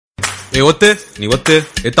ஏ ஒத்து நீ ஒத்து,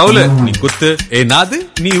 ஏ தவுல நீ குத்து, ஏ நாது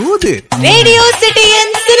நீ ஊது. Radio சிட்டியின்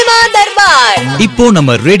cinema Darbar. இப்போ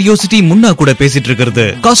நம்ம ரேடியோ சிட்டி முன்னா கூட பேசிட்டு இருக்கிறது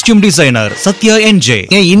காஸ்டியூம் டிசைனர் சத்யா என்ஜே.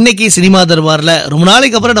 இன்னைக்கு சினிமா தர்பார்ல ரொம்ப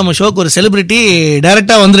நாளைக்கு அப்புறம் நம்ம ஷோக்கு ஒரு செலிபிரிட்டி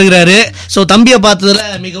டைரக்டா வந்திருக்கிறாரு. சோ தம்பியை பார்த்ததுல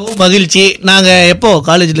மிகவும் மகிழ்ச்சி. நாங்க எப்போ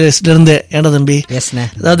காலேஜ்ல இருந்து ஏன்னா தம்பி,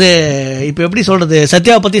 அதாவது இப்ப எப்படி சொல்றது,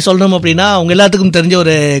 சத்யாவை பத்தி சொல்லணும் அப்படின்னா அவங்க எல்லாத்துக்கும் தெரிஞ்ச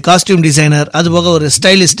ஒரு காஸ்டியூம் டிசைனர், அது போக ஒரு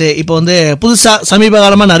ஸ்டைலிஸ்ட். இப்போ வந்து புதுசா சமீப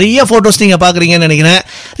காலமா நிறைய போட்டோஸ் நீங்க பாக்குறீங்கன்னு நினைக்கிறேன்.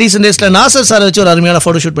 ரீசெண்ட் டேஸ்ல நாசர் சார் வச்சு ஒரு அருமையான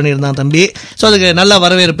போட்டோ ஷூட் பண்ணியிருந்தான் தம்பி. ஸோ அதுக்கு நல்ல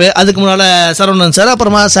வரவேற்பு. அதுக்கு முன்னால சரவணன் சார்,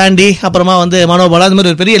 அப்புறமா சாண்டி, அப்புறமா வந்து மனோபாலா, அது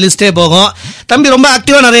மாதிரி ஒரு பெரிய லிஸ்டே போகும். தம்பி ரொம்ப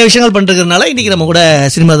ஆக்டிவா நிறைய விஷயங்கள் பண்ணிருக்கிறதுனால இன்னைக்கு நம்ம கூட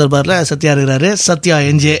சினிமா தர்பார்ல சத்யா இருக்கிறாரு. சத்யா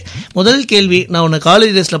என்ஜே, முதல் கேள்வி, நான் உன்னை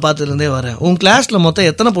காலேஜ் டேஸ்ல பார்த்துருந்தே வரேன். உன் கிளாஸ்ல மொத்தம்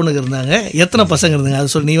எத்தனை பொண்ணுங்க இருந்தாங்க, எத்தனை பசங்க இருந்தாங்க?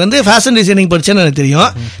 அது சொல்லி, நீ வந்து ஃபேஷன் டிசைனிங் படிச்சேன்னு எனக்கு தெரியும்.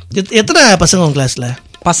 எத்தனை பசங்க உன் கிளாஸ்ல?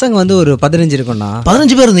 பசங்க வந்து ஒரு 15 இருக்கும்ண்ணா.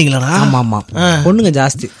 15 பேர் இருந்தீங்களா? ஆமா ஆமா, பொண்ணுங்க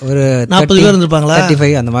ஜாஸ்தி, ஒரு 40 பேர் இருந்திருப்பாங்களா?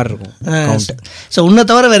 35 அந்த மாதிரி இருக்கும். சோ உன்னை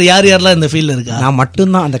தவிர வேற யார் யாரெல்லாம் இந்த ஃபீல்ட்ல இருக்கா? நான்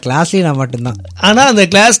மட்டும்தான் அந்த கிளாஸ்லயே, நான் மட்டும்தான். ஆனா அந்த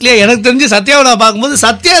கிளாஸ்லயே எனக்கு தெரிஞ்சு சத்யாவை நான் பார்க்கும்போது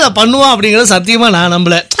சத்யா இதை பண்ணுவான் அப்படிங்கறது சத்தியமா நான்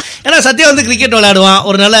நம்பல. ஏன்னா சத்யா வந்து கிரிக்கெட் விளையாடுவான்,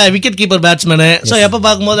 ஒரு நல்ல விக்கெட் கீப்பர் பேட்ஸ்மேனு. ஸோ எப்போ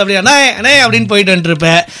பார்க்கும்போது அப்படியே அண்ணே அப்படின்னு போயிட்டு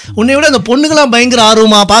வந்துருப்பேன். உன்னை விட அந்த பொண்ணுங்களாம் பயங்கர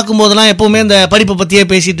ஆர்வமா பார்க்கும்போதெல்லாம் எப்பவுமே இந்த படிப்பை பற்றியே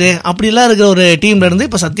பேசிட்டு அப்படிலாம் இருக்கிற ஒரு டீம்ல இருந்து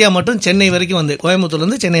இப்போ சத்யா மட்டும் சென்னை வரைக்கும் வந்து,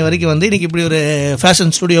 கோயம்புத்தூர்லேருந்து சென்னை வரைக்கும் வந்து இன்னைக்கு இப்படி ஒரு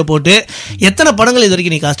ஃபேஷன் ஸ்டுடியோ போட்டு எத்தனை படங்கள் இது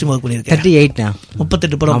வரைக்கும் நீ காஸ்டியூம் ஒர்க் பண்ணியிருக்க?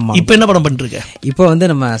 38 படம். இப்போ என்ன படம் பண்ணிட்டு இருக்க? இப்போ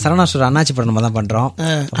வந்து நம்ம சரவணாஸ்வரர் அண்ணாச்சி படம் நம்ம தான் பண்றோம்.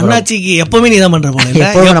 அண்ணாச்சிக்கு எப்பவுமே நீ தான் பண்ற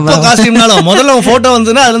போல காஸ்டியூம்னாலும் முதல்ல போட்டோ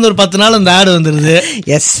வந்துன்னா அதுல இருந்து ஒரு 10 நாள் அந்த ஆடு வந்துருது.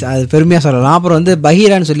 எஸ், அது பெருமையா சொல்லலாம். அப்புறம் வந்து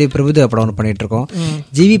பஹீரான்னு சொல்லி பிரபுதேவ படம் ஒன்று பண்ணிட்டு இருக்கோம்.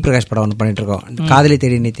 ஜிவி பிரகாஷ் படம் ஒன்று பண்ணிட்டு இருக்கோம், காதலி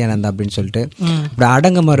தேடி நித்யானந்தா அப்படின்னு சொல்லிட்டு. இப்படி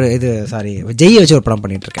அடங்கமறு ஜெய் வச்சு ஒரு படம்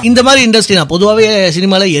பண்ணிட்டு இருக்கேன். இந்த மாதிரி இண்டஸ்ட்ரி தான் பொதுவாகவே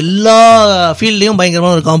சினிமால எல்லா ஃபீல்ட்லயும் பயங்கரமான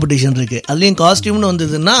ஒரு காம்படிஷன் இருக்கு. அதுலயும் காஸ்டியூம்னு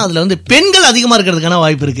வந்ததுன்னா அதுல வந்து பெண்கள் அதிகமா இருக்கிறதுக்கான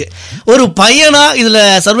வாய்ப்பு இருக்கு. ஒரு பையனா இதுல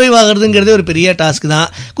சர்வைவ் ஆகுறதுங்கிறதே ஒரு பெரிய டாஸ்க் தான்.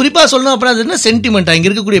 குறிப்பா சொல்லணும் அப்படின்னா அது என்ன சென்டிமெண்டா, இங்க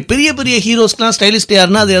இருக்கக்கூடிய பெரிய பெரிய ஹீரோஸ்லாம் ஸ்டைலிஸ்ட்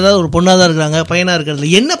யாருன்னா அது ஏதாவது ஒரு பொண்ணா தான் இருக்கிறாங்க, பையனா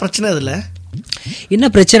இருக்கிறதுல என்ன பிரச்சனை? அதுல என்ன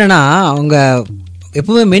பிரச்சனைனா, அவங்க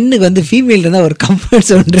எப்பவுமே மென்னுக்கு வந்து ஃபீமேல் இருந்தா ஒரு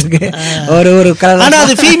கம்ஃபர்ட்ஸ் ஒன்று இருக்கு. ஒரு ஆனா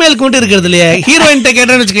அது ஃபீமேலுக்கு மட்டும் இருக்கிறது இல்லையா? ஹீரோயின்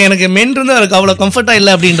கேட்டேன்னு வச்சுக்கோங்க, எனக்கு மென் இருந்தா எனக்கு அவ்வளவு கம்ஃபர்ட்டா இல்ல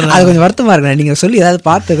அப்படின்றது அது கொஞ்சம் வருத்தமா இருக்கு. நீங்க சொல்லி ஏதாவது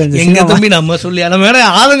பார்த்து கொஞ்சம் எங்க தம்பி நம்ம சொல்லி நம்ம வேற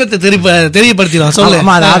ஆதங்கத்தை தெரியப்படுத்திடும்.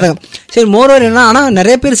 சொல்லுங்க. சரி, மோரோவர் என்ன, ஆனா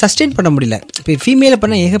நிறைய பேர் சஸ்டெயின் பண்ண முடியல. இப்போ ஃபீமேல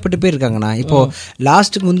பண்ண ஏகப்பட்ட பேர் இருக்காங்கண்ணா. இப்போ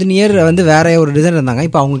லாஸ்ட்டுக்கு முந்தின இயர் வந்து வேற ஒரு டிசைனர் இருந்தாங்க,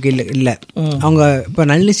 இப்போ அவங்களுக்கு இல்ல. அவங்க இப்போ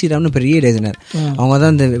நளினி ஸ்ரீராம்னு பெரிய டிசைனர், அவங்க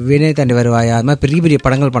தான் இந்த வினய் தாண்டி வருவாயா அது மாதிரி பெரிய பெரிய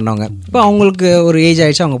படங்கள் பண்ணவங்க. இப்போ அவங்களுக்கு ஒரு ஏஜ்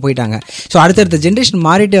ஆயிடுச்சு, அவங்க போயிட்டாங்க. ஸோ அடுத்தடுத்த ஜென்ரேஷன்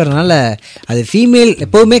மாறிட்டே வரனால அது ஃபீமேல்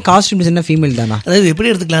எப்பவுமே காஸ்டியூம் டிசைனர் ஃபீமேல் தானா. அதாவது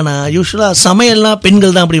எப்படி எடுத்துக்கலாம்னா, யூஸ்வலா சமையல்லாம்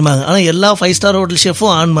பெண்கள் தான் அப்படிம்பாங்க, ஆனா எல்லா 5 ஸ்டார் ஹோட்டல்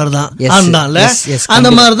ஷெஃபும் ஆண் மாதிரி தான்.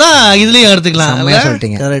 அந்த மாதிரி தான் இதுலயும் எடுத்துக்கலாம்.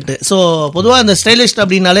 கரெக்ட். ஸோ பொதுவா இந்த ஸ்டைலிஸ்ட்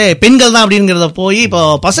அப்படின்னாலே பெண்கள் தான் அப்படிங்கிறத போய் இப்போ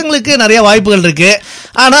பசங்களுக்கு நிறைய வாய்ப்புகள் இருக்கு,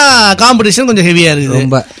 ஆனா காம்படிஷன் கொஞ்சம் ஹெவியா இருக்கு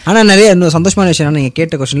ரொம்ப. ஆனா நிறைய இன்னும் சந்தோஷமான விஷயம் நீங்க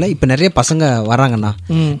கேட்ட கொஸ்டின்ல இப்ப நிறைய பசங்க வராங்கண்ணா.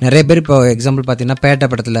 நிறைய பேர் இப்போ எக்ஸாம்பிள் பாத்தீங்கன்னா பேட்ட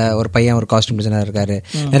படத்துல ஒரு பையன் ஒரு காஸ்டியூம் டிசைனர் இருக்காரு.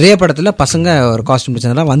 நிறைய படத்துல பசங்க ஒரு காஸ்டியூம்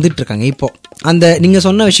டிசைனரா வந்துட்டு இருக்காங்க. இப்போ அந்த நீங்க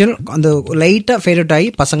சொன்ன விஷயம் அந்த லைட்டா ஃபேவரட் ஆகி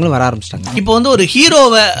பசங்களும் வர ஆரம்பிச்சிட்டாங்க. இப்போ வந்து ஒரு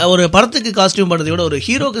ஹீரோவை ஒரு படத்துக்கு காஸ்டியூம் பண்றதை விட ஒரு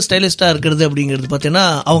ஹீரோக்கு ஸ்டைலிஸ்டா இருக்கிறது அப்படிங்கிறது பாத்தீங்கன்னா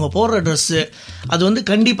அவங்க போடுற ட்ரெஸ் அது வந்து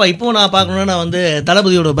கண்டிப்பா இப்போ நான் பார்க்கணும்னா நான் வந்து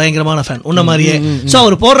தளபதியோட பயங்கரமான ஃபேன் உன்ன மாதிரியே. ஸோ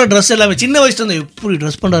அவர் போடுற ட்ரெஸ் எல்லாமே சின்ன வயசுல இருந்து எப்படி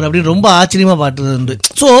ட்ரெஸ் பண்றாரு அப்படின்னு ரொம்ப ஆச்சரியமா பார்த்தது உண்டு.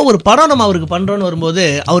 ஸோ ஒரு படம் நம்ம அவருக்கு பண்றோம்னு வரும்போது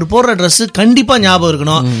அவர் போடுற ட்ரெஸ் கண்டிப்பா ஞாபகம்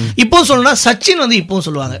இருக்கணும். இப்போ சொல்லணும்னா சச்சின் வந்து இப்போ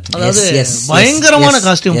சொல்லுவாங்க, அதாவது பயங்கரமான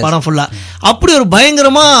காஸ்டியூம் படம் ஃபுல்லா, அப்படி ஒரு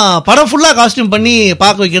பயங்கரமா படம் ஃபுல்லா காஸ்டியூம் பண்ணி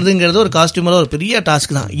பார்க்க வைக்கிறதுங்கிறது ஒரு காஸ்டியூமர ஒரு பெரிய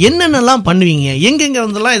டாஸ்க் தான். என்னென்னலாம் பண்ணுவீங்க, எங்கெங்க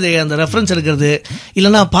இருந்தெல்லாம் இது அந்த ரெஃபரன்ஸ் எடுக்கிறது,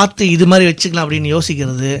 இல்லைன்னா பார்த்து இது மாதிரி வச்சுக்கலாம் அப்படின்னு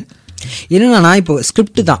யோசிக்கிறது? என்னன்னா இப்போ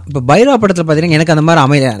ஸ்கிரிப்ட் தான். இப்போ பைரா படத்தில் பார்த்தீங்கன்னா எனக்கு அந்த மாதிரி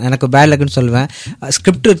அமைய எனக்கு பேட் லக்குன்னு சொல்லுவேன்.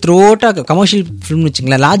 ஸ்கிரிப்ட் த்ரூ அவுட்டாக கமர்ஷியல் ஃபிலிம்னு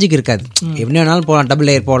வச்சுங்களேன், லாஜிக் இருக்காது. எப்படி வேணாலும் போடலாம், டபுள்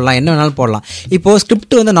லேயர் போடலாம், என்ன வேணாலும் போடலாம். இப்போ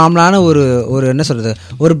ஸ்கிரிப்ட் வந்து நார்மலான ஒரு என்ன சொல்றது,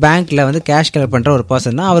 ஒரு பேங்க்ல வந்து கேஷ் கலெக்ட் பண்ற ஒரு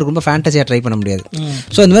பர்சன் அவருக்கு ரொம்ப ஃபேண்டஸியா ட்ரை பண்ண முடியாது.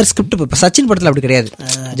 ஸோ இந்த மாதிரி ஸ்கிரிப்ட் இப்போ சச்சின் படத்தில் அப்படி கிடையாது,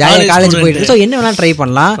 ஜாலியாக காலேஜ் போயிட்டு ஸோ என்ன வேணாலும் ட்ரை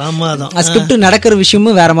பண்ணலாம். ஸ்கிரிப்ட் நடக்கிற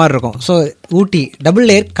விஷயமும் வேற மாதிரி இருக்கும். So Ooty double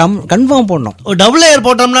layer confirm போடணும். டபுள் லேயர்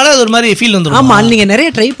போட்டோம்னால அது ஒரு மாதிரி ஃபீல் வந்துடும். ஆமா, நீங்க நிறைய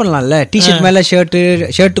ட்ரை பண்ணலாம். டிஷர்ட் மேல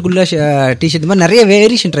ஷர்ட்டுக்குள்ள டிஷர்ட் மாதிரி நிறைய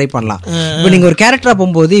வேரியேஷன் ட்ரை பண்ணலாம். இப்போ நீங்க ஒரு கேரக்டரா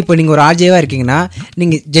போகும்போது இப்போ நீங்க ஒரு ஆர்ஜேவா இருக்கீங்கன்னா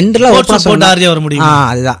நீங்க ஜென்ரலா வர முடியும்.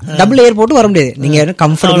 அதுதான் டபுள் லேயர் போட்டு வர முடியாது. நீங்க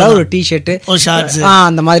கம்ஃபர்டபுளா ஒரு டிஷர்ட்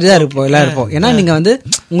அந்த மாதிரி தான் இருப்போம் எல்லாம் இருப்போம். ஏன்னா நீங்க வந்து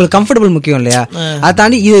உங்களுக்கு கம்ஃபர்டபுள் முக்கியம் இல்லையா? அதை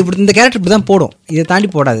தாண்டி இந்த கேரக்டர் இப்படிதான் போடும், இதை தாண்டி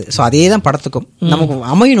போடாது. ஸோ அதே தான் படத்துக்கும் நமக்கு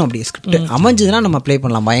அமையணும். அப்படி ஸ்கிரிப்ட் அமைஞ்சதுன்னா நம்ம ப்ளே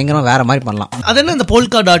பண்ணலாம், பயங்கரமா வேற மாதிரி பண்ணலாம். பண்ணலாம். அது என்ன இந்த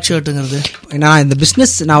போல்கா டாட் ஷர்ட்டுங்கிறது?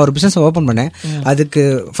 நான் ஒரு பிசினஸ் ஓபன் பண்ணேன். அதுக்கு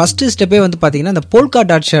ஃபர்ஸ்ட் ஸ்டெப்பே வந்து பாத்தீங்கன்னா இந்த போல்கா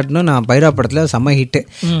டாட் ஷர்ட்னு நான் பைரா படத்துல செம்ம ஹிட்.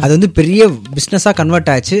 அது வந்து பெரிய பிசினஸா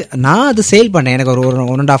கன்வெர்ட் ஆச்சு. நான் அது சேல் பண்ணேன். எனக்கு ஒரு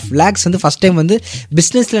 1.5 lakhs வந்து ஃபர்ஸ்ட் டைம் வந்து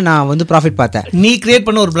பிசினஸ்ல நான் வந்து ப்ராஃபிட் பார்த்தேன். நீ கிரியேட்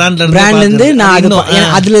பண்ண ஒரு பிராண்ட்ல இருந்து நான்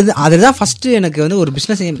அதுதான் ஃபர்ஸ்ட் எனக்கு வந்து ஒரு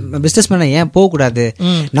பிசினஸ் மேன ஏன் போக கூடாது,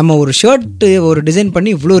 நம்ம ஒரு ஷர்ட் ஒரு டிசைன் பண்ணி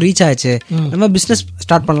இவ்வளவு ரீச் ஆச்சு, நம்ம பிசினஸ்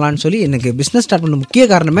ஸ்டார்ட் பண்ணலாம்னு சொல்லி எனக்கு பிசினஸ் ஸ்டார்ட் பண்ண முக்கிய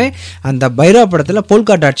காரணமே அந்த பைரா படத்துல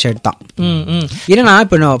போல்கா டாட் ஷர்ட் தான். ஏன்னா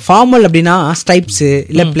இப்ப ஃபார்மல் அப்படின்னா ஸ்டைப்ஸ்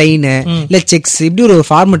இல்ல பிளைன் இல்ல செக்ஸ் இப்படி ஒரு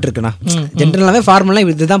ஃபார்மட் இருக்குண்ணா. ஜென்ரலாவே ஃபார்மலா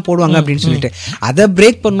இதுதான் போடுவாங்க அப்படின்னு சொல்லிட்டு அதை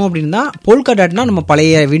பிரேக் பண்ணும் அப்படின்னா போல்கா டாட்னா நம்ம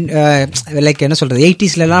பழைய லைக் என்ன சொல்றது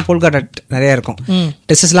 80s எல்லாம் போல்கா டாட் நிறைய இருக்கும்.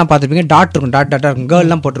 ட்ரெஸ்ஸஸ் எல்லாம் பார்த்துருப்பீங்க, டாட் இருக்கும், டாட் இருக்கும், கேர்ள்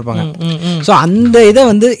எல்லாம் போட்டிருப்பாங்க. ஸோ அந்த இதை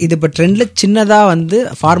வந்து இது இப்போ ட்ரெண்ட்ல சின்னதா வந்து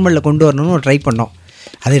ஃபார்மல்ல கொண்டு வரணும்னு ட்ரை பண்ணோம்.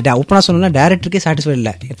 அது ஓப்பனா சொன்னா டைரக்டருக்கே சாட்டிஸ்ஃபை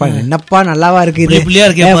இல்லை. என்னப்பா நல்லாவா இருக்கு, இது புள்ளியா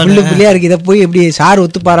இருக்கு, இதை போய் எப்படி சார்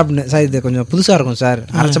ஒத்துப்பாரு அப்படின்னு. சார் இது கொஞ்சம் புதுசா இருக்கும் சார்,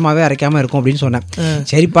 அரைச்சமாவே அரைக்காம இருக்கும் அப்படின்னு சொன்னேன்.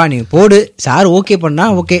 சரிப்பா நீ போடு, சார் ஓகே பண்ணா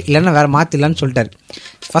ஓகே, இல்லைன்னா வேற மாத்திடலான்னு சொல்லிட்டாரு.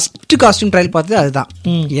 ஃபர்ஸ்ட் காஸ்டியூம் ட்ரையல் பார்த்தது அதுதான்.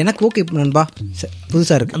 எனக்கு ஓகே நண்பா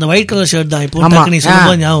புதுசா இருக்கு. அந்த ஒயிட் கலர் ஷர்ட் தான். இப்போ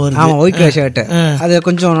ஆமா ஒயிட் கலர் ஷர்ட். அது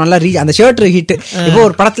கொஞ்சம் நல்லா அந்த ஷர்ட் ஹிட். இப்போ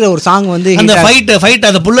ஒரு படத்துல ஒரு சாங் வந்து அந்த ஃபைட்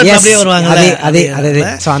அந்த புல்லட் அப்படியே வருவாங்க. அதே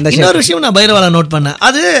சோ அந்த இன்னொரு விஷயம் நான் பைரவால நோட் பண்ணேன்.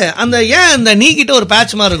 அது அந்த ஏன் அந்த நீ கிட்ட ஒரு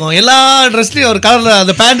பேட்ச் மாதிரி இருக்கும், எல்லா ட்ரெஸ்லயும் ஒரு கலர்ல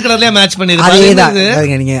அந்த பேண்ட் கலர்லயே மேட்ச் பண்ணிருக்காங்க.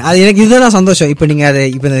 அதேதான் நீங்க அது எனக்கு இதுதான் சந்தோஷம். இப்போ நீங்க அது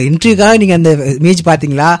இப்போ இந்த இன்டர்வியூக்காக நீங்க அந்த இமேஜ்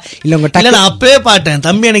பாத்தீங்களா இல்ல உங்க இல்ல? நான் அப்பவே பார்த்தேன்,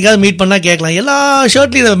 தம்பி எனக்காவது மீட் பண்ணா கேட்கலாம். எல்லா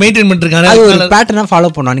ஷர்ட்லயும் இதை மெயின்டைன் பண்ணிருக்காங்க. அது ஒரு பேட்டர்னா ஃபாலோ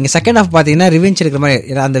பண்ணுவோம். நீங்க செகண்ட் ஹாஃப் பாத்தீங்கன்னா ரிவெஞ்ச் இருக்கிற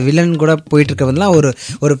மாதிரி அந்த வில்லன் கூட போயிட்டு இருக்கவங்கலாம்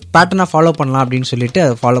ஒரு பேட்டர்னா ஃபாலோ பண்ணலாம் அப்படின்னு சொல்லிட்டு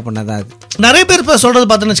அதை ஃபாலோ பண்ணதான். அது நிறைய பேர் இப்ப சொல்றது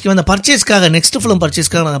பார்த்தோன்னு வச்சுக்கோங்க, இந்த பர்ச்சேஸ்க்காக நெக்ஸ்ட் ஃபிலிம்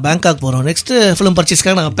பர்ச்சேஸ்க்காக நாங்க பேங்காக் போறோம், நெக்ஸ்ட் ஃபிலிம்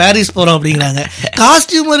பர்ச்சேஸ்க்காக நாங்க பாரிஸ் போறோம் அப்படிங்கிறாங்க.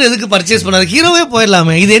 காஸ்டியூமர் எதுக்கு பர்ச்சேஸ் பண்ணாரு, ஹீரோவே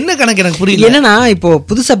போயிடலாமே. இது என்ன கணக்கு எனக்கு புரியல. என்னன்னா இப்போ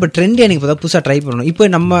புதுசா இப்போ ட்ரெண்ட் எனக்கு இப்போ புதுசா ட்ரை பண்ணணும். இப்போ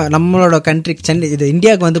நம்மளோட கண்ட்ரி சென்னை இது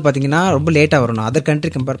இந்தியாவுக்கு வந்து பாத்தீங்கன்னா ரொம்ப லேட்டா வரணும். அதர்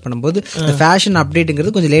கண்ட்ரி கம்பேர் பண்ணும்போது இந்த ஃபேஷன்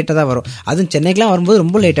அப்டேட்டுங்கிறது கொஞ்சம் லேட்டா தான் வரும். அதுவும் சென்னைக்குலாம் வரும்போது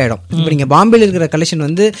ரொம்ப லேட் ஆயிடும். இப்போ நீங்க பாம்பேல இருக்கிற கலெக்ஷன்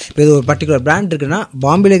வந்து இப்போ ஒரு பர்டிகுலர் பிராண்ட் இருக்குன்னா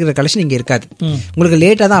பாம்பேல இருக்கிற கலெக்ஷன் இங்க இருக்காது, உங்களுக்கு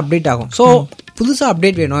லேட்டா தான் அப்டேட் ஆகும். ஸோ புதுசா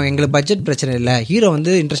அப்டேட் வேணும், எங்களுக்கு பட்ஜெட் பிரச்சனை இல்லை, ஹீரோ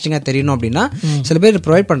வந்து இன்ட்ரெஸ்டிங்கா தெரியணும் அப்படின்னா சில பேர்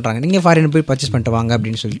ப்ரொவைட் பண்றாங்க, நீங்க ஃபாரின் போய் பர்ச்சேஸ் பண்ணிட்டு வாங்க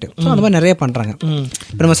அப்படின்னு சொல்லிட்டு. அந்த மாதிரி நிறைய பண்றாங்க.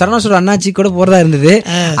 இப்போ நம்ம சரணாசூர் அண்ணாச்சி கூட போறதா இருந்தது,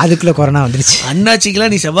 அதுக்குள்ள கொரோனா வந்துருச்சு.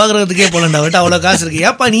 அண்ணாச்சிக்கெல்லாம் நீ செவ்வாய் கிரகத்துக்கே போலண்டா, விட்டு அவ்வளவு காசு இருக்கு,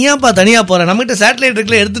 ஏப்பா நீ ஏப்பா தனியா போற, நம்மகிட்ட சேட்டலைட்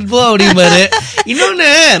இருக்குல்ல எடுத்துட்டு போ அப்படிம்பாரு. இன்னொன்னு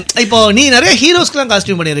இப்போ நீ நிறைய ஹீரோஸ்க்குலாம்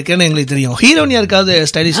காஸ்டியூம் பண்ணிருக்கேன்னு எங்களுக்கு தெரியும். ஹீரோன் யாருக்காவது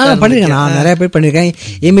ஸ்டைலிஷ் பண்ணிருக்கேன்? நான் நிறைய பேர் பண்ணிருக்கேன்.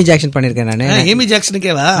 ஏமி ஜாக்சன் பண்ணிருக்கேன் நானு. ஏமி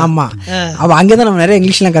ஜாக்சனுக்கேவா? ஆமா, அவ அங்கதான் நம்ம நிறைய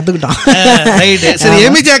இங்கிலீஷ் எல்லாம் கத்துக்கிட்டோம். சரி,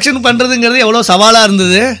 ஏமி ஜாக்சன் பண்றதுங்கிறது எவ்வளவு சவாலா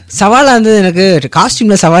இருந்தது? சவாலா இருந்தது எனக்கு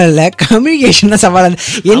காஸ்டியூம்ல சவால் இல்ல, கம்யூனிகேஷன்ல சவாலா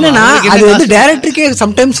இருந்தது. என்னன்னா அது வந்து டைரக்டருக்கே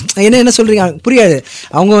சம்டைம்ஸ் என்ன சொல்றீங்க புரியாது.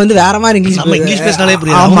 அவங்க வந்து வேற மாதிரி இங்கிலீஷ் பேசினாலே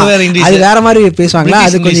புரியாது, அது வேற மாதிரி பேசுவாங்களா.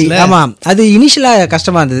 அது கொஞ்சம் ஆமா, அது இனிஷியலா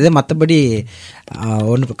கஷ்டமா இருந்தது. மத்தபடி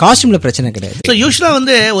ஒன்று காஸ்டியூம்ல பிரச்சனை கிடையாது. ஸோ யூஸ்வலா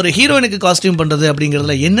வந்து ஒரு ஹீரோயினுக்கு காஸ்டியூம் பண்றது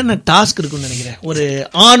அப்படிங்கறதுல என்னென்ன டாஸ்க் இருக்குன்னு நினைக்கிறேன்? ஒரு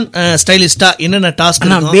ஆன் ஸ்டைலிஸ்டா என்னென்ன டாஸ்க்?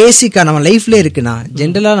 பேசிக்கா நம்ம லைஃப்ல இருக்குன்னா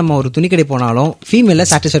ஜென்ரலா நம்ம ஒரு துணி கடை போனாலும் ஃபீமேல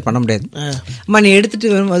சாட்டிஸ்ஃபை பண்ண முடியாது. அம்மா நீ எடுத்துட்டு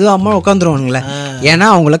வரும்போது அம்மா உட்காந்துருவானுங்களே, ஏன்னா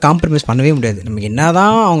அவங்கள காம்ப்ரமைஸ் பண்ணவே முடியாது. நம்ம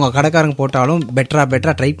என்னதான் அவங்க கடைக்காரங்க போட்டாலும்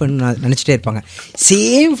பெட்டரா ட்ரை பண்ண நினைச்சிட்டே இருப்பாங்க.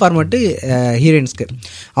 சேம் ஃபார்மேட்டு ஹீரோயின்ஸ்க்கு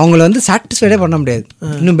அவங்கள வந்து சாட்டிஸ்ஃபைடே பண்ண முடியாது.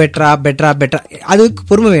 இன்னும் பெட்டரா அதுக்கு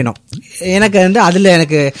பொறுமை வேணும். எனக்கு வந்து அதுல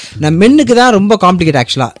எனக்கு நான் மென்னுக்கு தான் ரொம்ப காம்ப்ளிகேட்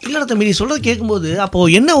ஆக்சுவலா. இல்ல தம்பி நீ சொல்றது கேட்கும்போது அப்போ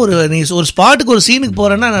என்ன நீ ஒரு ஸ்பாட்டுக்கு ஒரு சீனுக்கு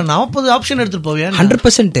போறேன்னா 40 ஆப்ஷன் எடுத்துட்டு போவேன்.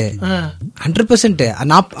 100%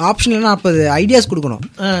 ஆப்ஷன்ல 40 ஐடியாஸ் கொடுக்கணும்,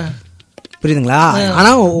 புரியுதுங்களா?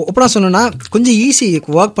 ஆனா ஒப்பனா சொன்னா கொஞ்சம் ஈஸி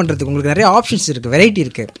ஒர்க் பண்றதுக்கு, உங்களுக்கு நிறைய ஆப்ஷன்ஸ் இருக்கு, வெரைட்டி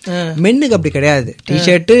இருக்கு. மென்னுக்கு அப்படி கிடையாது.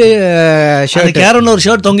 டிஷர்ட் கேரன் ஒரு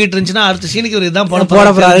ஷர்ட் தொங்கிட்டு இருந்துச்சுன்னா அடுத்த சீனுக்கு ஒரு இதான் போட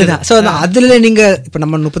போறாங்க. சோ அதுல நீங்க இப்ப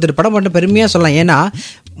நம்ம 38 படம் பண்ண பெருமையா சொல்லலாம். ஏன்னா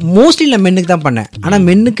மோஸ்ட்லி நான் மென்னுக்கு தான் பண்ணேன். ஆனா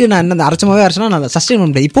மென்னுக்கு நான் என்ன அரைச்சமாவே அரைச்சா நான் சஸ்டெயின் பண்ண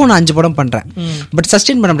முடியாது. இப்போ நான் 5 படம் பண்றேன், பட்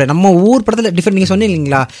சஸ்டெயின் பண்ண முடியாது. நம்ம ஒவ்வொரு படத்துல டிஃபரெண்ட், நீங்க சொன்னீங்க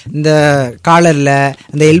இல்லைங்களா, இந்த காலர்ல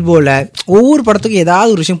இந்த எல்போல ஒவ்வொரு படத்துக்கும்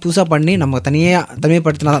ஏதாவது ஒரு விஷயம் புதுசா பண்ணி நம்ம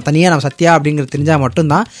தனிமைப்படுத்தினா தனியா நம்ம சத்யா அப்படிங்கிறது தெரிஞ்சா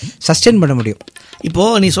மட்டும்தான் சஸ்டெயின் பண்ண முடியும். இப்போ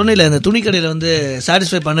நீ சொன்ன இந்த துணி கடையில வந்து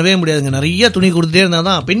சாட்டிஸ்ஃபை பண்ணவே முடியாதுங்க, நிறைய துணி கொடுத்துட்டே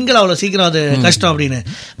இருந்தாதான் பெண்கள் அவ்வளவு சீக்கிரம் அது கஷ்டம் அப்படின்னு.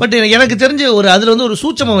 பட் எனக்கு தெரிஞ்ச அதுல வந்து ஒரு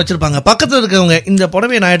சூட்சமா வச்சிருப்பாங்க, பக்கத்துல இருக்கவங்க இந்த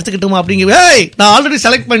புடவையை நான் எடுத்துக்கிட்டோமா அப்படிங்கிற, நான் ஆல்ரெடி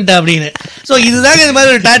செலக்ட் பண்ணிட்டேன் அப்படின்னு. ஸோ இதுதாங்க இது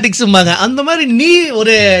மாதிரி ஒரு டாக்டிக்ஸ்பாங்க. அந்த மாதிரி நீ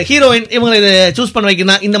ஒரு ஹீரோயின் இவங்களை இதை சூஸ் பண்ண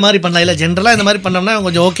வைக்கணும், இந்த மாதிரி பண்ணலாம், இல்ல ஜென்ரலா இந்த மாதிரி பண்ணோம்னா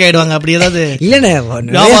கொஞ்சம் ஓகே ஆயிடுவாங்க அப்படி ஏதாவது? இல்லண்ணே,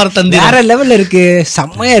 வியாபாரம் தந்தி வேற லெவல்ல இருக்கு,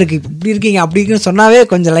 செம்மையா இருக்கு, இப்படி இருக்கீங்க அப்படின்னு சொன்னாவே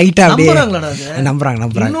கொஞ்சம் லைட்டா நம்புறாங்க.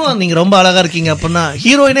 நீங்க ரொம்ப அழகா இருக்கீங்க அப்படின்னா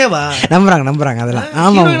ஹீரோயினே வா நம்புறாங்க. அதெல்லாம்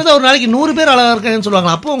ஆமா, ஒரு நாளைக்கு 100 பேர் அழகா இருக்காங்கன்னு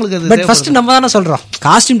சொல்லுவாங்க. அப்போ உங்களுக்கு பட் ஃபர்ஸ்ட் நம்ம தானே சொல்றோம்,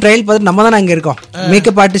 காஸ்டியூம் ட்ரையல் பார்த்து நம்ம தானே அங்க இருக்கோம்.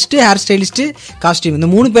 Makeup artist, hair stylist, costume, இந்த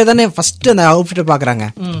 3 பேர் தானே ஃபர்ஸ்ட் அந்த அவுட்ஃபிட்டை பாக்குறாங்க.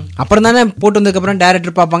 அப்புறம் தானே போட்டு வந்ததுக்கு அப்புறம்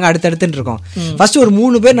டைரக்டர் பார்ப்பாங்க, அடுத்தடுத்துன்னு இருக்கும். ஃபர்ஸ்ட் ஒரு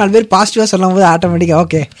 3 பேர் 4 பேர் பாசிட்டிவா சொல்லும் போது ஆட்டோமேட்டிக்கா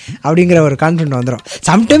ஓகே அப்படிங்கிற ஒரு கான்ஃபிடன்ட் வந்துடும்.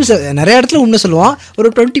 சம்டைம்ஸ் நிறைய இடத்துல உண்மை சொல்லுவோம்,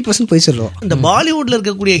 ஒரு 20% போய் சொல்லுவோம். இந்த பாலிவுட்ல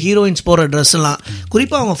இருக்கக்கூடிய ஹீரோயின்ஸ் போற ட்ரெஸ் எல்லாம்,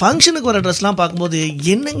 குறிப்பா அவங்க ஃபங்க்ஷனுக்கு வர ட்ரெஸ் எல்லாம் பார்க்கும்போது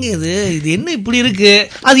என்னங்க இது என்ன இப்படி இருக்கு,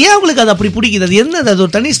 அது ஏன் உங்களுக்கு அது அப்படி பிடிக்குது, அது என்ன, அது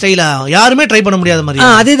ஒரு தனி ஸ்டைலா, யாருமே ட்ரை பண்ண முடியாத மாதிரி.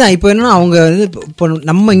 அதேதான். இப்போ என்னன்னா அவங்க வந்து இப்போ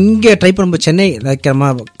நம்ம இங்க ட்ரை பண்ணும்போது, சென்னை நம்ம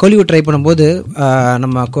கோலிவுட் ட்ரை பண்ணும்போது,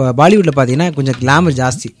 நம்ம பாலிவுட்ல பாத்தீங்கன்னா கொஞ்சம் கிளாமர்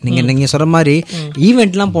ஜாஸ்தி. நீங்க சொல்ற மாதிரி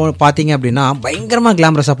ஈவெண்ட்லாம் பாத்தீங்க அப்படின்னா பயங்கரமா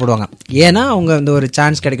கிளாமரஸா போடுவாங்க. ஏன்னா அவங்க இந்த ஒரு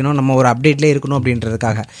சான்ஸ் கிடைக்கணும், நம்ம ஒரு அப்டேட்லேயே இருக்கணும்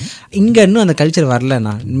அப்படின்றதுக்காக. இங்க இன்னும் அந்த கல்ச்சர்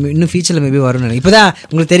வரலண்ணா, இன்னும் ஃபியூச்சர்ல மேபி வரும்னு. இப்பதான்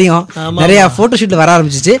உங்களுக்கு தெரியும் நிறைய போட்டோ ஷூட்ல வர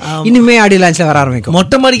ஆரம்பிச்சிச்சு, இனிமே ஆடியோ லான்ச்ல வர ஆரம்பிக்கும்.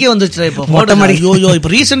 மொட்டை மாடிக்கே வந்துச்சு. இப்போ மொட்டை மாடி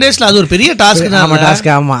இப்போ ரீசெண்ட் டேஸ்ல அது ஒரு பெரிய டாஸ்க்.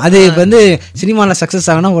 ஆமா, அது வந்து சினிமால சக்சஸ்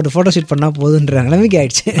ஆகனா ஒரு போட்டோ ஷூட் பண்ணா போதுன்ற நிலைமைக்கு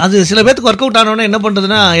ஆயிடுச்சு. அது சில பேருக்கு ஒர்க் அவுட் ஆனோன்னு என்ன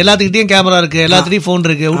பண்றதுன்னா, எல்லாத்துக்கிட்டையும் கேமரா இருக்கு, எல்லாத்துக்கிட்டையும் போன்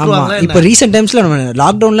இருக்கு, விட்டுருவாங்க. இப்போ ரீசெண்ட் டைம்ஸ்ல நம்ம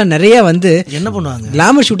லாக்டவுன்ல நிறைய வந்து என்ன பண்ணுவாங்க,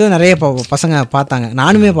 கிளாமர் ஷூட் நிறைய பசங்க பார்த்தாங்க,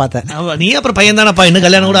 நானுமே பார்த்தேன். நீ அப்புறம் பையன் தானப்பா, இன்னும்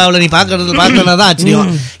கல்யாணம் கூட ஆகல, நீ பாக்குறதுதான் ஆச்சரியம்.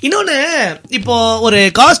 இன்னொன்னு, இப்போ ஒரு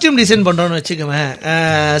காஸ்டியூம் டிசைன் பண்றோம்னு வச்சுக்கோங்க,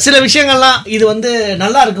 சில விஷயங்கள்லாம் இது வந்து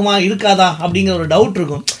நல்லா இருக்குமா இருக்காதா அப்படிங்கிற ஒரு டவுட்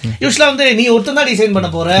இருக்கும். யூஸ்வலா வந்து நீ ஒருத்தன் தான் டிசைன் பண்ண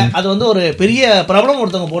போற, அது வந்து ஒரு பெரிய ப்ராப்ளம்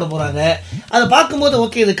ஒருத்தவங்க போட போறாங்க, அதை பார்க்கும்போது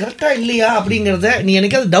ஓகே இது கரெக்டா இல்லையா அப்படிங்கறத நீ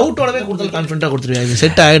எனக்கு அது டவுட்டோடவே கொடுத்தாலும் கான்ஃபிடண்டா கொடுத்துருவியா இது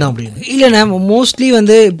செட் ஆயிடும் அப்படின்னு? இல்லைண்ணா, மோஸ்ட்லி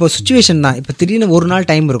வந்து இப்போ சுச்சுவேஷன் தான். இப்போ திடீர்னு ஒரு நாள்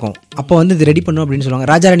டைம் இருக்கும், அப்போ வந்து இது ரெடி பண்ணும் அப்படின்னு சொல்லுவாங்க.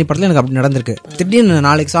 ராஜாராணி படத்துல எனக்கு அப்படி நடந்திருக்கு. திடீர்னு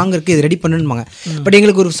நாளைக்கு சாங் இருக்கு, இது ரெடி பண்ணுவாங்க. பட்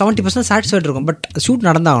எங்களுக்கு ஒரு 70% சாட்டிஸ்ஃபைட் இருக்கும். பட் ஷூட்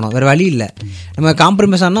நடந்தாகணும், வேற வழி இல்லை. நம்ம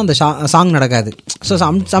காம்ப்ரமைஸ் ஆனால் அந்த சாங் நடக்காது. ஸோ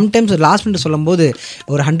சம்டைம்ஸ் லாஸ்ட் மினிட் சொல்லும் போது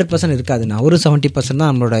ஒரு 100% இருக்காதுண்ணா, ஒரு 70% தான்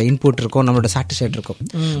நம்மளோட இன்புட் இருக்கும், நம்மளோட சாட்டிஸ்ஃபைட் இருக்கும்.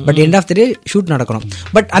 But end of the day shoot நடக்கணும்.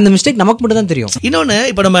 பட் அந்த மிஸ்டேக் நமக்கு மட்டும் தான் தெரியும். இன்னொன்று,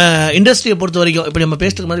 இப்போ நம்ம இண்டஸ்ட்ரியை பொறுத்த வரைக்கும், இப்போ நம்ம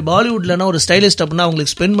பேசுறது மாதிரி பாலிவுட்லனா ஒரு ஸ்டைலிஸ்ட் அப்படின்னா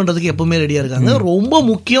அவங்களுக்கு ஸ்பெண்ட் பண்றதுக்கு எப்பவுமே ரெடியா இருக்காங்க, ரொம்ப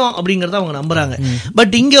முக்கியம் அப்படிங்கறத அவங்க நம்புறாங்க.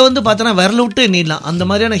 பட் இங்க வந்து பார்த்தோன்னா விரல விட்டு நீடலாம், அந்த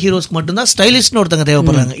மாதிரியான ஹீரோஸ்க்கு மட்டும்தான் ஸ்டைலிஸ்ட்னு ஒருத்தங்க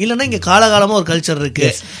தேவைப்படுறாங்க. இல்லைன்னா இங்க காலகாலமா ஒரு கல்ச்சர் இருக்கு.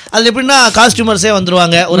 அது எப்படின்னா காஸ்டியூமர்ஸே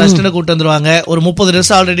வந்துருவாங்க, ஒரு அசிஸ்டன்ட் கூட்டு வந்துருவாங்க, ஒரு 30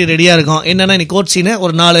 ட்ரெஸ் ஆல்ரெடி ரெடியா இருக்கும். என்னன்னா இன்னைக்கு கோர்ட் சீனு,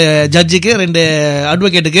 ஒரு 4 ஜட்ஜுக்கு, 2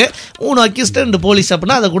 அட்வொகேட்டுக்கு, 3 அக்யூஸ்ட், 2 போலீஸ்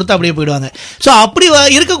அப்படின்னா அதை கொடுத்து அப்படியே போயிடுவாங்க. ஸோ அப்படி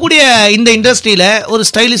இருக்கக்கூடிய இந்த இண்டஸ்ட்ரியில ஒரு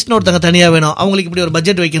ஸ்டைலிஸ்ட்னு ஒருத்தங்க தனியா வேணும், அவங்களுக்கு இப்படி ஒரு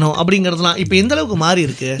பட்ஜெட் வைக்கணும் அப்படிங்கறதுலாம் இப்போ எந்த அளவுக்கு மாறி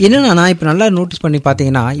இருக்கு. என்னன்னா இப்போ நல்லா நோட்டீஸ் பண்ணி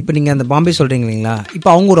பார்த்தீங்கன்னா, இப்போ நீங்க அந்த பாம்பே சொல்றீங்க இல்லைங்களா, இப்போ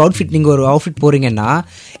அவங்க ஒரு அவுட்ஃபிட், நீங்க ஒரு அவுட்ஃபிட் போறீங்கன்னா,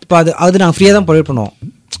 இப்போ அது நாங்கள் ஃப்ரீயாக தான் ப்ரொவைட் பண்ணுவோம்.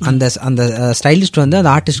 அந்த ஸ்டைலிஸ்ட் வந்து அந்த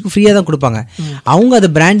ஆர்டிஸ்ட்க்கு ஃப்ரீயா தான் கொடுப்பாங்க. அவங்க அதை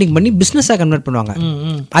பிராண்டிங் பண்ணி பிசினஸா கன்வெர்ட் பண்ணுவாங்க.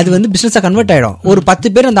 அது வந்து பிசினஸா கன்வெர்ட் ஆயிடும். ஒரு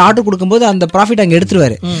 10 பேர் அந்த ஆர்டர் கொடுக்கும்போது அந்த ப்ராஃபிட் அங்க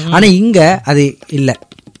எடுத்துருவாரு. ஆனா இங்க அது இல்ல.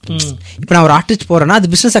 இப்போ நான் ஒரு ஆர்டிஸ்ட் போறேன்னா அது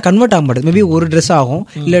பிசினஸா கன்வெர்ட் ஆக மாட்டேது. மேபி ஒரு ட்ரெஸ் ஆகும்,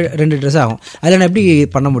 இல்ல 2 ட்ரெஸ் ஆகும். அதில் நான் எப்படி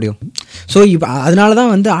பண்ண முடியும்? ஸோ இப்போ அதனால தான்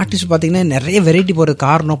வந்து ஆர்டிஸ்ட் பார்த்தீங்கன்னா நிறைய வெரைட்டி போகிறது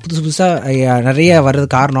காரணம், புதுசாக நிறைய வர்றது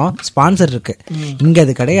காரணம் ஸ்பான்சர் இருக்கு. இங்கே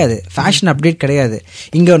அது கிடையாது, ஃபேஷன் அப்டேட் கிடையாது.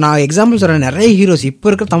 இங்கே நான் எக்ஸாம்பிள் சொல்கிறேன், நிறைய ஹீரோஸ் இப்போ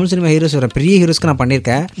இருக்கிற தமிழ் சினிமா ஹீரோஸ் வரேன், பெரிய ஹீரோஸ்க்கு நான்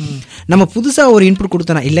பண்ணியிருக்கேன். நம்ம புதுசாக ஒரு இன்புட்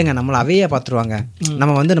கொடுத்தோன்னா இல்லைங்க நம்மளை அவையா பார்த்துருவாங்க,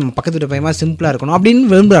 நம்ம வந்து நம்ம பக்கத்து வீட்டு பையமா சிம்பிளாக இருக்கணும்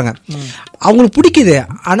அப்படின்னு விரும்புகிறாங்க. அவங்களுக்கு பிடிக்குது.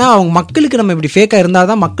 ஆனால் அவங்க மக்களுக்கு நம்ம இப்படி ஃபேக்காக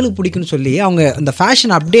இருந்தால் தான் மக்களுக்கு பிடிக்குன்னு சொல்லி அவங்க அந்த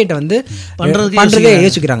ஃபேஷன் அப்டேட் வந்து பண்றதே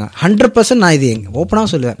யோசிக்கிறாங்க. 100% நான் இது ஓப்பனாக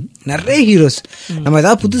சொல்லுவேன். நிறைய ஹீரோஸ் நம்ம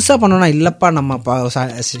ஏதாவது புதுசாக பண்ணோம்னா இல்லப்பா நம்ம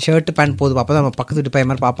ஷர்ட் பேண்ட் போதும், அப்போ தான் நம்ம பக்கத்து வீட்டு பையன்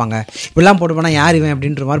மாதிரி பார்ப்பாங்க, இப்படிலாம் போட்டு போனால் யார் இவன்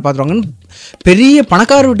அப்படின்ற மாதிரி பார்த்துருவாங்கன்னு பெரிய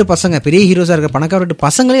பணக்கார வீட்டு பசங்க, பெரிய ஹீரோஸாக இருக்க பணக்கார வீட்டு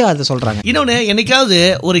பசங்களே அதை சொல்றாங்க. இன்னொன்று, என்னைக்காவது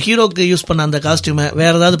ஒரு ஹீரோக்கு யூஸ் பண்ண அந்த காஸ்டியூமை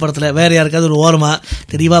வேற ஏதாவது படத்தில் வேற யாருக்காவது ஒரு ஓரமா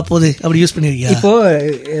தெரியவா போகுது அப்படி யூஸ் பண்ணிருக்கீங்க? இப்போ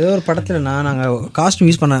ஏதோ ஒரு படத்தில் நாங்கள்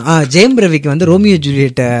காஸ்டியூம் யூஸ் பண்ண ஜெயம் ரவிக்கு வந்து ரோமியோ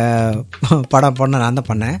ஜூலியட் படம் பண்ண நான் தான்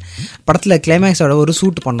பண்ணேன். படத்தில் கிளைமேக்ஸோட ஒரு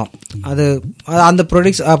சூட் பண்ணோம். அது அந்த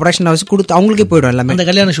ப்ரொடக்ஷன் வச்சு கொடுத்து அவங்களுக்கே போயிடும் எல்லாமே. அந்த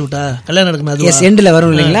கல்யாண ஷூட்டா, கல்யாணம் நடக்கும் எஸ் எண்டில்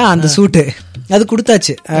வரும் இல்லைங்களா அந்த சூட்டு, அது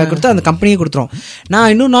கொடுத்தாச்சு. கொடுத்தா அந்த கம்பெனியே கொடுத்துரும்.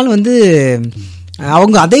 நான் இன்னொரு நாள் வந்து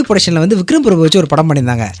அவங்க அதே ப்ரொடக்ஷன்ல வந்து விக்ரம் பிரபு வச்சு ஒரு படம்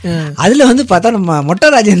பண்ணியிருந்தாங்க. அதுல வந்து பார்த்தா நம்ம மொட்டை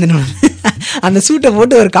ராஜேந்திரன் அந்த சூட்டை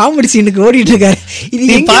போட்டு ஒரு காமெடி சீனுக்கு ஓடிட்டு இருக்காரு. இது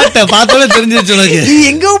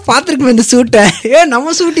எங்கோ பாத்துருக்கோம் இந்த சூட்டை,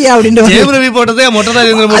 நம்ம சூட்டியா அப்படின்னு போட்டதே மொட்டை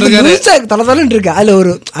ராஜேந்திரன் தலதலன்னு இருக்கு. அதுல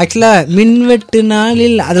ஒரு ஆக்சுவலா மின்வெட்டு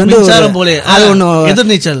நாளில் அது வந்து அது ஒண்ணு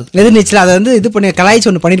எதிர்நீச்சல் அதை வந்து இது பண்ணி கலாய்ச்சி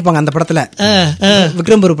ஒண்ணு பண்ணிருப்பாங்க அந்த படத்துல,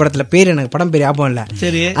 விக்ரம் பிரபு படத்துல. பேர் எனக்கு படம் பேர் ஞாபகம் இல்ல.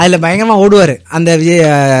 அதுல பயங்கரமா ஓடுவாரு. அந்த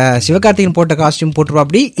சிவகார்த்திகேயன் போட்ட காஸ்டியூம் போட்டுருவா,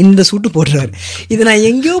 அப்படி இந்த சூட்டு போட்டுருவாரு. இதை நான்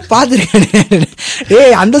எங்கேயோ பாத்துருக்கேன்.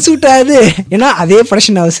 அந்த சூட்டா அது ஏன்னா அதே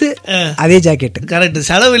ப்ரொடக்ஷன் ஹவுஸ், அதே ஜாக்கெட். கரெக்ட்.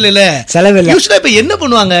 செலவு இல்ல. யூஸ்வலா இப்ப என்ன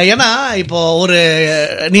பண்ணுவாங்க, ஏன்னா இப்போ ஒரு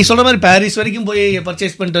நீ சொல்ற மாதிரி பாரிஸ் வரைக்கும் போய்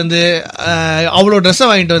பர்ச்சேஸ் பண்ணிட்டு வந்து அவ்வளவு ட்ரெஸ்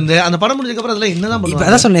வாங்கிட்டு வந்து அந்த படம் முடிஞ்சதுக்கு அப்புறம் அதெல்லாம் என்னதான் பண்ணுவாங்க?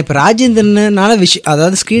 அதான் சொன்னேன், இப்ப ராஜேந்திரனால விஷயம்,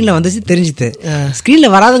 அதாவது ஸ்கிரீன்ல வந்து தெரிஞ்சுது. ஸ்கிரீன்ல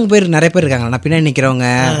வராதவங்க பேர் நிறைய பேர் இருக்காங்க. நான் பின்னாடி நிக்கிறவங்க,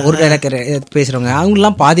 ஒரு டைலாக் பேசுறவங்க, அவங்க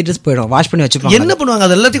எல்லாம் பாதி ட்ரெஸ் போயிடும், வாஷ் பண்ணி வச்சுப்பாங்க. என்ன பண்ணுவாங்க?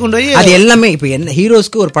 அது எல்லாத்தையும் கொண்டு போய் அது எல்லாமே இப்ப என்ன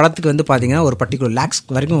ஹீரோஸ்க்கு ஒரு படத்துக்கு வந்து பாத்தீங்கன்னா ஒரு பர்டிகுலர் லேக்ஸ்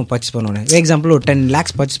வரைக்கும் பர்ச்சேஸ் பண்ணுவாங்க. எக்ஸாம்பிள் ஒரு 10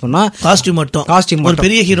 lakhs பர்ச்சேஸ் பண்ணா காஸ்டியூம் மட்டும். ஒரு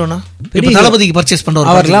பெரிய ஹீரோனா, பெரிய தளபதிக்கு பர்ச்சேஸ்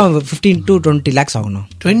பண்றவங்க அவர்லாம் 15 to 20 lakhs ஆகணும்.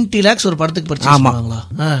 20 lakhs ஒரு படத்துக்கு பர்ச்சேஸ் பண்ணுவாங்களா?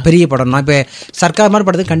 பெரிய படம். இப்ப சர்க்கார் மாதிரி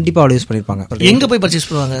படத்துக்கு கண்டிப்பா அவ்வளவு யூஸ் பண்ணிருப்பாங்க. எங்க போய் பர்ச்சேஸ்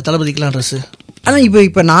பண்ணுவாங்க தளபதிக்குலாம் ட்ரெஸ்? ஆனா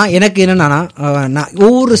இப்ப நான் எனக்கு என்னன்னா,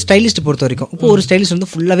 ஒவ்வொரு ஸ்டைலிஸ்ட் பொறுத்த வரைக்கும் இப்போ ஒரு ஸ்டைலிஸ்ட்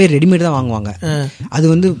வந்து ஃபுல்லாவே ரெடிமேட் தான் வாங்குவாங்க. அது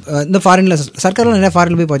வந்து இந்த ஃபாரின்ல சர்க்கார்ல நிறைய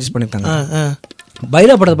ஃபாரின்ல போய் பர்ச்சேஸ் பண்ணிருக்காங்க.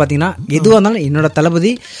 பைரா படத்தை பாத்தீங்கன்னா எதுவாக இருந்தாலும் என்னோட தளபதி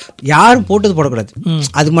யாரும் போட்டது போடக்கூடாது,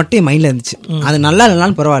 அது மட்டும் என் மைண்ட்ல இருந்துச்சு. அது நல்லா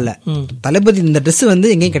இல்லைனாலும் பரவாயில்ல, தளபதி இந்த ட்ரெஸ்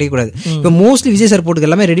வந்து எங்கேயும் கிடைக்கக்கூடாது. இப்போ மோஸ்ட்லி விஜய் சார் போட்டுக்கு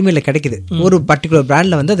எல்லாமே ரெடிமேட்ல கிடைக்குது, ஒரு பர்டிகுலர்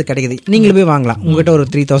பிராண்ட்ல வந்து அது கிடைக்குது. நீங்களும் போய் வாங்கலாம். உங்ககிட்ட ஒரு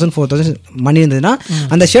 3000 4000 மணி இருந்ததுன்னா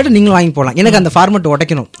அந்த ஷர்ட்டை நீங்களும் வாங்கி போடலாம். எனக்கு அந்த ஃபார்மேட்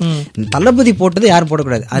உடைக்கணும், தளபதி போட்டது யாரும்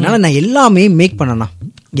போடக்கூடாது. அதனால நான் எல்லாமே மேக் பண்ணனா,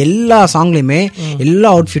 எல்லா சாங்லயுமே எல்லா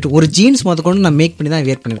அவுட்ஃபிட், ஒரு ஜீன்ஸ் மொத்த கொண்டு நான் மேக் பண்ணி தான்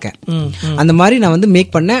வேர் பண்ணிருக்கேன். அந்த மாதிரி நான் வந்து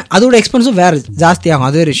மேக் பண்ணேன். அதோட எக்ஸ்பென்ஸும் வேற ஜாஸ்தி ஆகும்,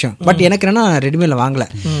 அது ஒரு விஷயம். பட் எனக்கு என்னன்னா ரெடிமேட்ல வாங்கல,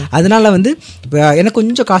 அதனால வந்து எனக்கு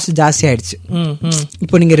கொஞ்சம் காசு ஜாஸ்தி ஆயிடுச்சு.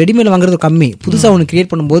 இப்போ நீங்க ரெடிமேட்ல வாங்குறது கம்மி, புதுசா ஒன்று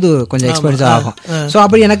கிரியேட் பண்ணும்போது கொஞ்சம் எக்ஸ்பென்சிவ் ஆகும். ஸோ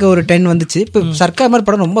அப்படி எனக்கு ஒரு 10 வந்துச்சு. இப்போ சர்க்கார் மாதிரி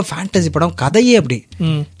படம் ரொம்ப ஃபேண்டசி படம், கதையே அப்படி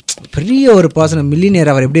பெரிய ஒரு பர்சன் மில்லியனியர்,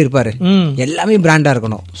 அவர் எப்படி இருப்பாரு, எல்லாமே பிராண்டா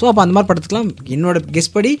இருக்கணும். ஸோ அப்போ அந்த மாதிரி படத்துக்குலாம் என்னோட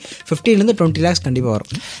கெஸ் படி 15 to 20 lakhs கண்டிப்பா வரும்.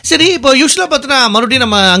 சரி, இப்போ யூஸ்வலா பார்த்தீங்கன்னா மறுபடியும்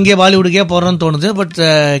நம்ம அங்கே பாலிவுட்டுக்கே போறோம்னு தோணுது. பட்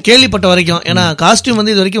கேள்விப்பட்ட வரைக்கும், ஏன்னா காஸ்டியூம்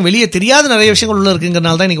வந்து இது வரைக்கும் வெளியே தெரியாத நிறைய விஷயங்கள் உள்ள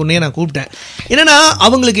இருக்குங்கிறனால தான் இன்னைக்கு உன்னையே நான் கூப்பிட்டேன். என்னன்னா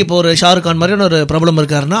அவங்களுக்கு இப்போ ஒரு ஷாருக் கான் மாதிரியான ஒரு ப்ராப்ளம்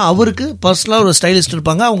இருக்காருன்னா அவருக்கு பர்சனலா ஒரு ஸ்டைலிஸ்ட்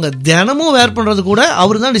இருப்பாங்க. அவங்க தினமும் வேர் பண்றது கூட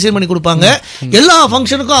அவர் தான் டிசைன் பண்ணி கொடுப்பாங்க. எல்லா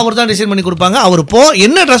ஃபங்க்ஷனுக்கும் அவர் தான் டிசைன் பண்ணி கொடுப்பாங்க. அவர்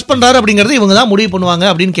என்ன ட்ரெஸ் பண்றாரு அப்படிங்கறது இவங்க தான் முடிவு பண்ணுவாங்க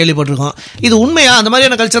அப்படின்னு கேள்விப்பட்டிருக்கோம். இது உண்மையா? அந்த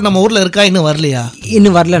மாதிரியான கல்ச்சர் நம்ம ஊர்ல இருக்கா? இன்னும் வரலையா?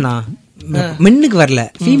 இன்னும் வரலண்ணா. மென்னுக்கு வரல,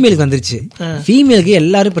 ஃபீமேலுக்கு வந்துருச்சு. ஃபீமேலுக்கு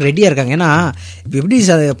எல்லாரும் இப்ப ரெடியா இருக்காங்க. ஏன்னா எப்படி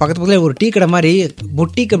பக்கத்து பக்கத்துல ஒரு டீ கடை மாதிரி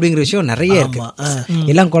பொட்டிக் அப்படிங்கிற விஷயம் நிறைய இருக்கு.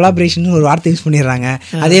 எல்லாம் கொலாபரேஷன் ஒரு வார்த்தை யூஸ் பண்ணிடுறாங்க.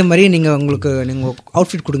 அதே மாதிரி நீங்க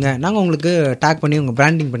அவுட்ஃபிட் கொடுங்க, நாங்க உங்களுக்கு டேக் பண்ணி உங்க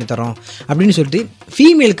பிராண்டிங் பண்ணி தரோம் அப்படின்னு சொல்லிட்டு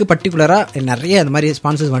ஃபீமேலுக்கு பர்டிகுலரா நிறைய அந்த மாதிரி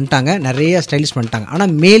ஸ்பான்சர்ஸ் வந்துட்டாங்க, நிறைய ஸ்டைலிஷ் பண்ணிட்டாங்க. ஆனா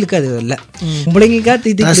மேலுக்கு அது இல்ல. உங்களுக்கா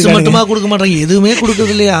மட்டுமா கொடுக்க மாட்டாங்க, எதுவுமே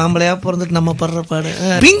கொடுக்கறது இல்லையா? ஆம்பளையா பிறந்துட்டு நம்ம படுற பாடு.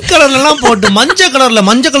 பிங்க் கலர்ல எல்லாம் போட்டு மஞ்சள்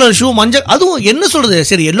கலர் ஷூ, அதுவும் என்ன சொல்றது,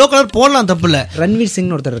 சரி எல்லோ கலர் போடலாம், தப்பு இல்ல. ரன்வீர் சிங்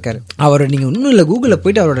ஒருத்தர் இருக்காரு, அவர் நீங்க ஒன்னும் இல்ல கூகுள்ல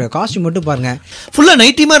போயிட்டு அவரோட காஸ்டியூம் மட்டும் பாருங்க, ஃபுல்லா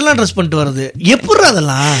நைட்டி மாதிரி எல்லாம் ட்ரெஸ் பண்ணிட்டு வருது. எப்படி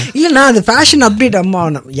அதெல்லாம்? இல்ல அது ஃபேஷன் அப்டேட். அம்மா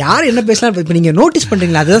யார் என்ன பேசலாம், இப்ப நீங்க நோட்டீஸ்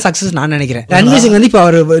பண்றீங்களா? அதுதான் சக்சஸ் நான் நினைக்கிறேன். ரன்வீர் சிங் வந்து இப்ப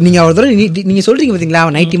அவர் நீங்க நீங்க சொல்றீங்க பாத்தீங்களா,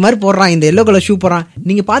 அவன் நைட்டி மாதிரி போடுறான், இந்த எல்லோ கலர் ஷூ போடுறான்,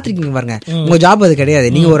 நீங்க பாத்துருக்கீங்க பாருங்க. உங்க ஜாப் அது கிடையாது.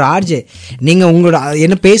 நீங்க ஒரு ஆர்ஜே, நீங்க உங்களோட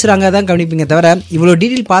என்ன பேசுறாங்க தான் கவனிப்பீங்க தவிர இவ்வளவு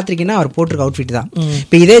டீடைல் பாத்திருக்கீங்கன்னா அவர் போட்டிருக்க அவுட்ஃபிட் தான்.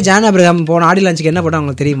 இப்ப இதே ஜான் அப்ரஹாம் போன ஆடி லான்ச்சுக்கு என்ன பண்ண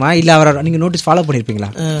உங்களுக்கு தெரியுமா? இல்ல அவரை நீங்க நோட்டீஸ் ஃபாலோ பண்ணிருப்பீங்களா?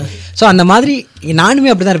 சோ அந்த மாதிரி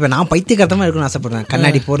நானுமே அப்படிதான் இருப்பேன். நான் பைத்தியக்காரத்தமா இருக்கணும்னு ஆசைப்படுவேன்.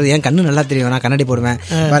 கண்ணாடி போடுறது, என் கண்ணு நல்லா தெரியும், நான் கண்ணாடி போடுவேன்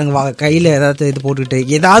பாருங்க, கையில ஏதாவது இது போட்டுக்கிட்டு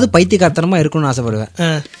ஏதாவது பைத்தியக்காரத்தனமா இருக்கணும்னு ஆசைப்படுவேன்.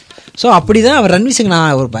 ஸோ அப்படிதான் அவர் ரன்வீர் சிங்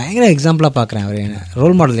நான் ஒரு பயங்கர எக்ஸாம்பிளா பாக்குறேன். அவர்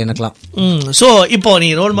ரோல் மாடல் எனக்குலாம். ஸோ இப்போ நீ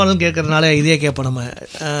ரோல் மாடல் கேட்கறதுனால இதே கேட்போம். நம்ம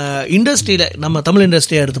இண்டஸ்ட்ரியில, நம்ம தமிழ்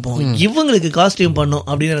இண்டஸ்ட்ரியா எடுத்துப்போம், இவங்களுக்கு காஸ்டியூம் பண்ணும்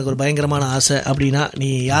அப்படின்னு எனக்கு ஒரு பயங்கரமான ஆசை. அப்படின்னா நீ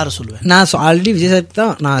யாரை சொல்லுவேன்? நான் ஆல்ரெடி விஜய் சார்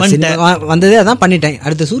தான் நான் வந்ததே அதான் பண்ணிட்டேன்.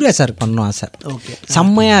 அடுத்து சூர்யா சார் பண்ணணும் ஆசை.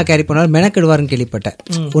 செம்மையா கேரி பண்ணுவார், மெனக்கெடுவாருன்னு கேள்விப்பட்டேன்.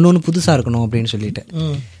 ஒன்னு புதுசா இருக்கணும் அப்படின்னு சொல்லிட்டு.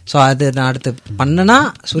 ஸோ அது நான் அடுத்து பண்ணனா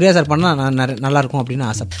சூர்யா சார் பண்ணா நல்லா இருக்கும் அப்படின்னு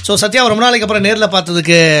ஆசை. ஸோ சத்யா ரொம்ப நாளைக்கு அப்புறம் நேரில்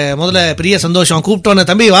பார்த்ததுக்கு முதல்ல பெரிய சந்தோஷம். கூப்பிட்டோன்னு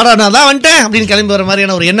தம்பி வாடா நான் தான் வந்துட்டேன் அப்படின்னு கிளம்பி வர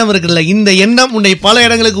மாதிரியான ஒரு எண்ணம் இருக்குல்ல, இந்த எண்ணம் உன்னை பல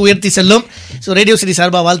இடங்களுக்கு உயர்த்தி செல்லும். ஸோ ரேடியோ சிட்டி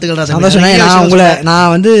சார்பா வாழ்த்துக்கள். சந்தோஷம்.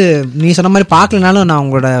 நான் வந்து நீ சொன்ன மாதிரி பார்க்கலனாலும் நான்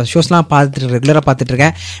உங்களோட ஷோஸ்லாம் பார்த்துட்டு ரெகுலராக பார்த்துட்டு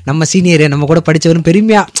இருக்கேன். நம்ம சீனியர், நம்ம கூட படிச்சவரும்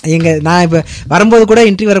பெருமையா நான் இப்போ வரும்போது கூட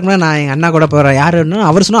இன்டர்வியூ வரக்கும்னா நான் எங்கள் அண்ணா கூட போகிறேன். யாருன்னா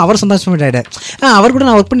அவர் சொன்னா அவர் சந்தோஷமாயிட்டாரு. அவர் கூட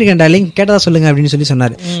நான் ஒர்க் பண்ணிருக்கேன் டார்லிங், கேட்டதா சொல்லுங்க அப்படின்னு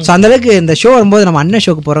சொன்னார். ஸோ அந்த அளவுக்கு இந்த ஷோ வரும்போது நம்ம அண்ணன்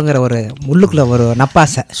ஷோக்கு போறோங்கிற ஒரு உள்ளுக்குள்ள ஒரு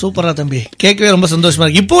நப்பாசை. சூப்பரா தம்பி, கேட்கவே ரொம்ப சந்தோஷமா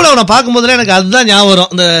இருக்கு. இப்போ அவனை பார்க்கும்போதுல எனக்கு அதுதான் ஞாபகம் வரும்.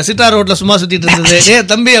 இந்த சிட்டார் ரோட்ல சும்மா சுத்திட்டு இருந்தது, ஏ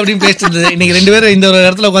தம்பி அப்படின்னு பேசிட்டு இருந்தது. இன்னைக்கு 2 பேரும் இந்த ஒரு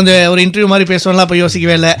இடத்துல உட்காந்து ஒரு இன்டர்வியூ மாதிரி பேசுவோம்லாம் அப்ப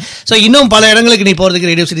யோசிக்கவே இல்லை. ஸோ இன்னும் பல இடங்களுக்கு நீ போறதுக்கு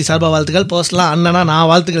ரேடியோ சிட்டி சார்பா வாழ்த்துக்கள். பர்சனலா அண்ணனா நான்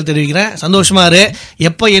வாழ்த்துக்கள் தெரிவிக்கிறேன். சந்தோஷமா இரு.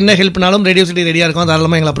 எப்போ என்ன ஹெல்ப்னாலும் ரேடியோ சிட்டி ரெடியா இருக்கும்,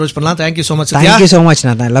 தாராளமா எங்களை அப்ரோச் பண்ணலாம். Thank you so much. Thank you so much.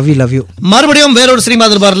 Love you. மறுபடியும் வேறொரு சினிமா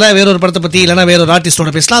தர்பார்ல வேறொரு படத்தை பத்தி இல்லைன்னா வேறொரு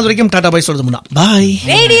ஆர்டிஸ்டோட பேசலாம். அது வரைக்கும் டாடா பை சொல்றது Munna Bhai.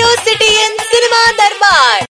 Radio city cinema Darbar.